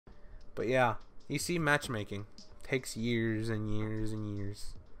But yeah, you see, matchmaking takes years and years and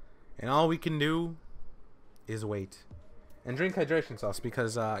years. And all we can do is wait. And drink hydration sauce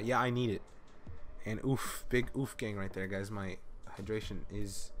because, yeah, I need it. And oof, big oof gang right there, guys. My hydration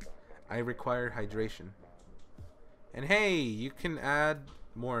is... I require hydration. And hey, you can add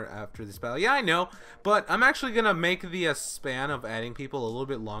more after this battle. Yeah, I know. But I'm actually going to make the span of adding people a little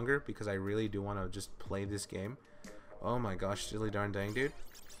bit longer because I really do want to just play this game. Oh my gosh, silly darn dang, dude.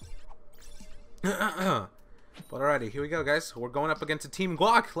 But alrighty, here we go, guys. We're going up against a Team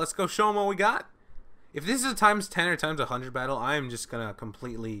Guac. Let's go show them what we got. If this is a times 10 or times 100 battle, I am just going to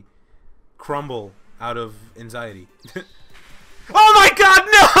completely crumble out of anxiety. Oh my god,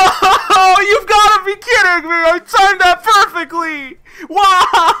 no! You've got to be kidding me! I timed that perfectly!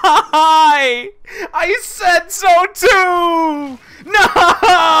 Why? I said so too!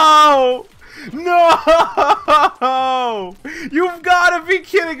 No! No! You've got to be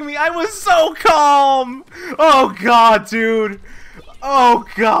kidding me! I was so calm! Oh god, dude! Oh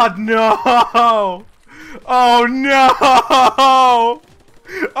god, no! Oh no!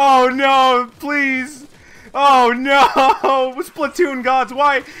 Oh no, please! Oh no! Splatoon gods,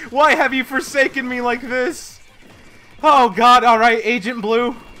 why have you forsaken me like this? Oh god, alright, Agent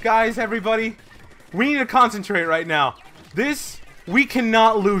Blue, guys, everybody. We need to concentrate right now. We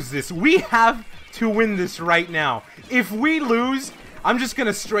cannot lose this. We have to win this right now. If we lose, I'm just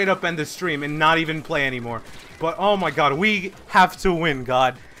gonna straight up end the stream and not even play anymore. But oh my god, we have to win,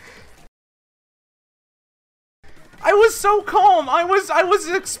 god. I was so calm. I was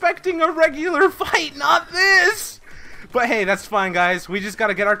expecting a regular fight, not this. But hey, that's fine, guys. We just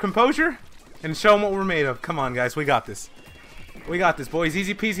gotta get our composure and show them what we're made of. Come on, guys. We got this. We got this, boys.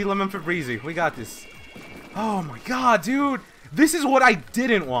 Easy peasy lemon for breezy. We got this. Oh my god, dude. This is what I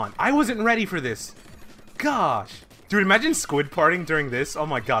didn't want. I wasn't ready for this. Gosh. Dude, imagine squid parting during this. Oh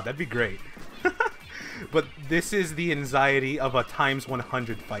my god, that'd be great. But this is the anxiety of a times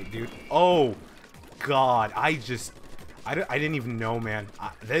 100 fight, dude. Oh god, I didn't even know, man.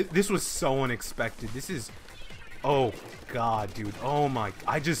 This was so unexpected. This is... Oh god, dude. Oh my...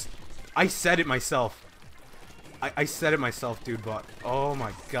 I said it myself. I said it myself, dude, but... Oh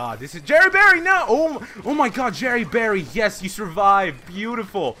my god, this is... Jerry Berry, no! Oh my god, Jerry Berry. Yes, you survived.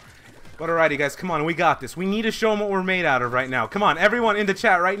 Beautiful. But alrighty, guys, come on. We got this. We need to show them what we're made out of right now. Come on, everyone in the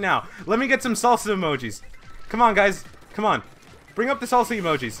chat right now. Let me get some salsa emojis. Come on, guys. Come on. Bring up the salsa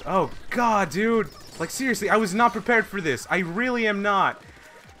emojis. Oh god, dude. Like, seriously, I was not prepared for this. I really am not.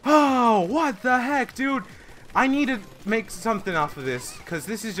 Oh, what the heck, dude? I need to make something off of this, because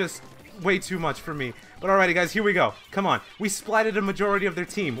this is just way too much for me. But alrighty, guys, here we go. Come on. We splatted a majority of their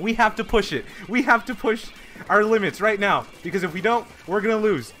team. We have to push it. We have to push our limits right now, because if we don't, we're going to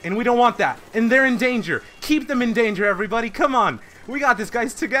lose. And we don't want that. And they're in danger. Keep them in danger, everybody. Come on. We got this,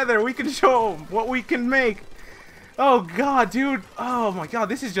 guys, together. We can show them what we can make. Oh, God, dude. Oh, my God.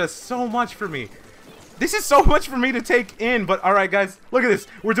 This is just so much for me. This is so much for me to take in, but alright, guys, look at this.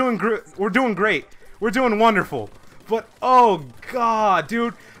 We're doing great. We're doing wonderful. But, oh, God,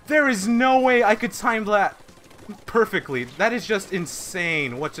 dude, there is no way I could time that perfectly. That is just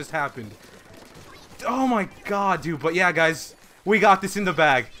insane what just happened. Oh, my God, dude. But, yeah, guys, we got this in the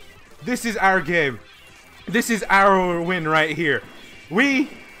bag. This is our game. This is our win right here. We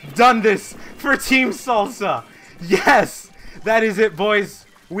done this for Team Salsa. Yes, that is it, boys.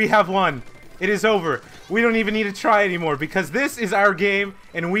 We have won. It is over. We don't even need to try anymore because this is our game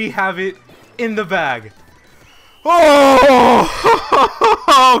and we have it in the bag. Oh,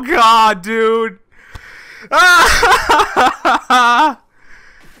 oh god, dude.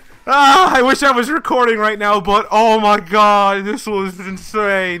 I wish I was recording right now, but oh my god, this was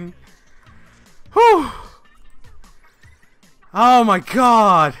insane. Whew. Oh my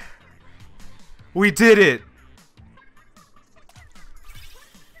god. We did it.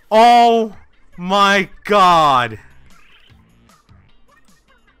 Oh my god.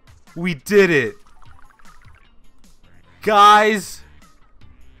 We did it. Guys.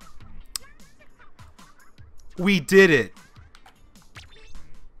 We did it.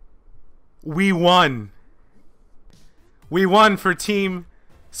 We won. We won for Team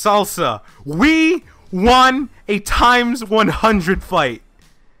Salsa. We won a times 100 fight.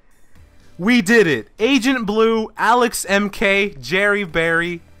 We did it. Agent Blue, Alex MK, Jerry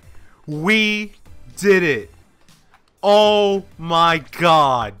Berry. We did it. Oh my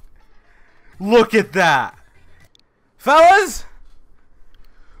god. Look at that. Fellas,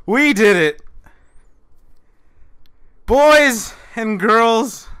 we did it. Boys and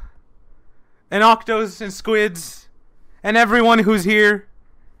girls and octos and squids and everyone who's here,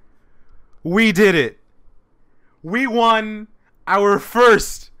 we did it. We won our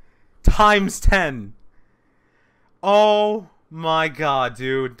first times 10. Oh my god,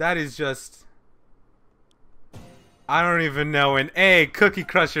 dude. That is just... I don't even know. And hey, Cookie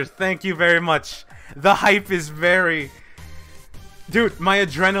Crusher, thank you very much. The hype is very... Dude, my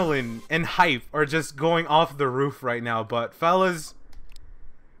adrenaline and hype are just going off the roof right now. But fellas,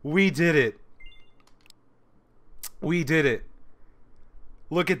 we did it. We did it.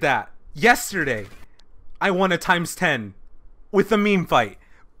 Look at that. Yesterday, I won a times 10 with a meme fight.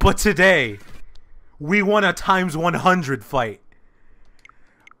 But today, we won a times 100 fight.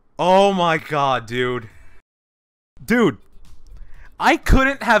 Oh my god, dude. Dude, I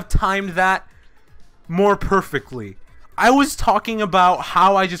couldn't have timed that more perfectly. I was talking about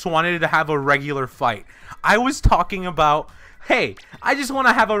how I just wanted to have a regular fight. I was talking about, hey, I just want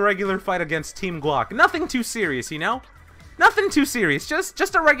to have a regular fight against Team Guac. Nothing too serious, you know? Nothing too serious.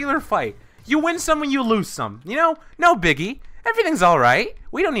 Just a regular fight. You win some and you lose some. You know? No biggie. Everything's alright.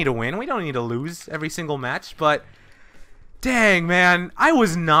 We don't need to win. We don't need to lose every single match, but... Dang, man, I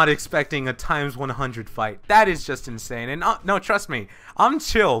was not expecting a times 100 fight. That is just insane. And no, trust me, I'm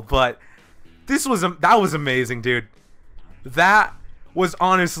chill, but that was amazing, dude. That was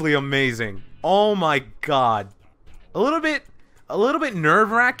honestly amazing. Oh my god. A little bit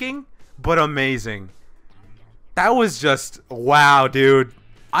nerve-wracking, but amazing. That was just wow, dude.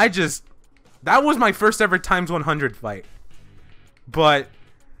 That was my first ever times 100 fight. But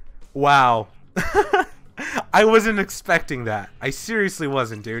wow. I wasn't expecting that. I seriously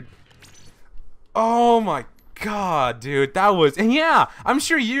wasn't, dude. Oh my god, dude. That was... And yeah, I'm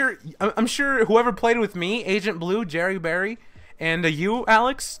sure whoever played with me, Agent Blue, Jerry Berry, and you,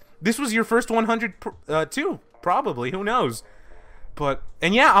 Alex, this was your first 100 too. Probably. Who knows? But...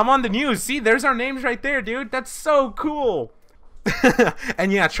 And yeah, I'm on the news. See, there's our names right there, dude. That's so cool.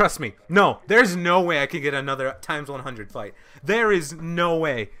 And yeah, trust me. No, there's no way I could get another times 100 fight. There is no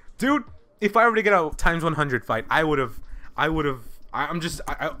way. Dude... If I were to get a times 100 fight, I would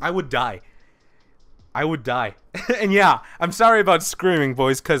die. I would die. And yeah, I'm sorry about screaming,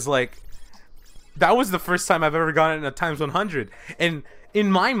 boys, because, like, that was the first time I've ever gotten a times 100. And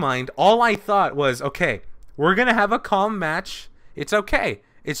in my mind, all I thought was, okay, we're going to have a calm match. It's okay.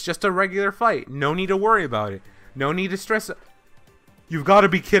 It's just a regular fight. No need to worry about it. No need to stress. You've got to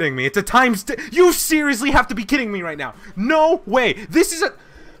be kidding me. It's a times... You seriously have to be kidding me right now. No way. This is a...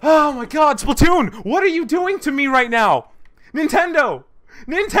 Oh my god, Splatoon! What are you doing to me right now? Nintendo!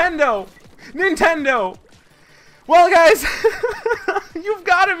 Nintendo! Nintendo! Well, guys, you've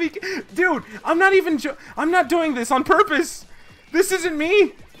got to be... Dude, I'm not doing this on purpose. This isn't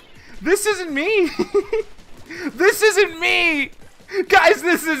me. This isn't me. This isn't me. Guys,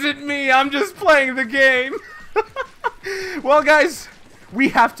 this isn't me. I'm just playing the game. Well, guys... We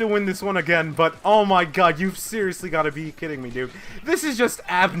have to win this one again, but oh my god, you've seriously got to be kidding me, dude. This is just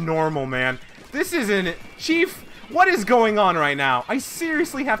abnormal, man. This isn't it. Chief, what is going on right now? I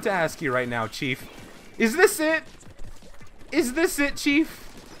seriously have to ask you right now, Chief. Is this it? Is this it, Chief?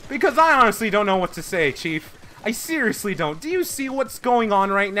 Because I honestly don't know what to say, Chief. I seriously don't. Do you see what's going on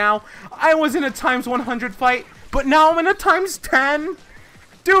right now? I was in a times 100 fight, but now I'm in a times 10?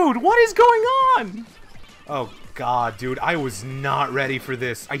 Dude, what is going on? Oh god, dude, I was not ready for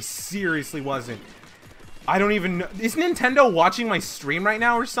this. I seriously wasn't. I don't even know. Is Nintendo watching my stream right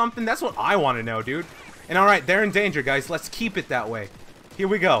now or something? That's what I want to know, dude. And alright, they're in danger, guys. Let's keep it that way. Here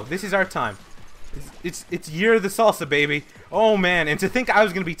we go. This is our time. It's Year of the Salsa, baby. Oh, man. And to think I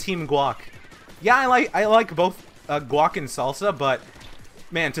was going to be Team Guac. Yeah, I like both Guac and Salsa, but...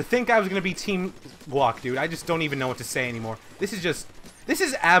 Man, to think I was going to be Team Guac, dude. I just don't even know what to say anymore. This is just... This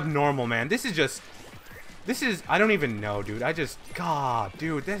is abnormal, man. This is just... This is... I don't even know, dude. God,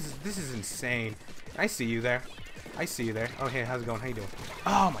 dude. This is insane. I see you there. I see you there. Oh, hey, how's it going? How you doing?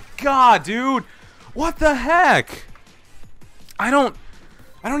 Oh, my God, dude. What the heck? I don't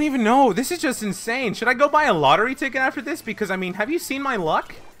even know. This is just insane. Should I go buy a lottery ticket after this? Because, I mean, have you seen my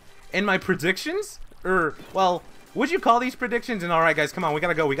luck? And my predictions? Or, well, would you call these predictions? And alright, guys, come on. We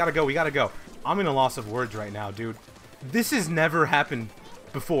gotta go. We gotta go. We gotta go. I'm in a loss of words right now, dude. This has never happened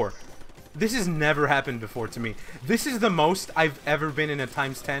before. This has never happened before to me. This is the most I've ever been in a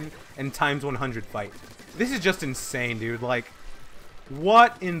times 10 and times 100 fight. This is just insane, dude. Like,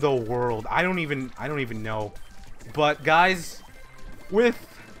 what in the world? I don't even know. But, guys,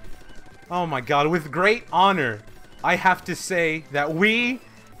 oh my God, with great honor, I have to say that we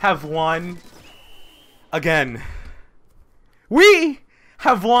have won again. We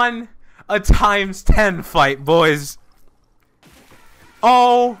have won a times 10 fight, boys.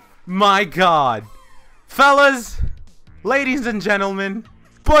 Oh my God. Fellas, ladies and gentlemen,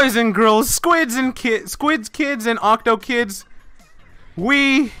 boys and girls, squids, kids, and octo kids,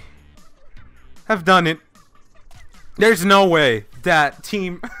 we have done it. There's no way that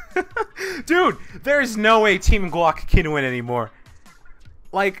team... Dude, there's no way Team Guac can win anymore.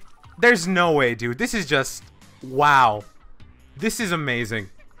 Like, there's no way, dude. This is just... Wow. This is amazing.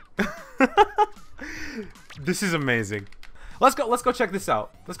 This is amazing. Let's go check this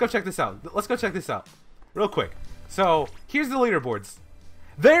out. Let's go check this out. Real quick. So, here's the leaderboards.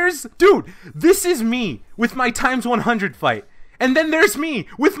 Dude, this is me with my times 100 fight. And then there's me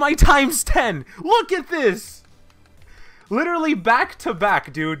with my times 10. Look at this. Literally back to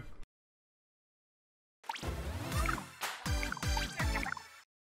back, dude.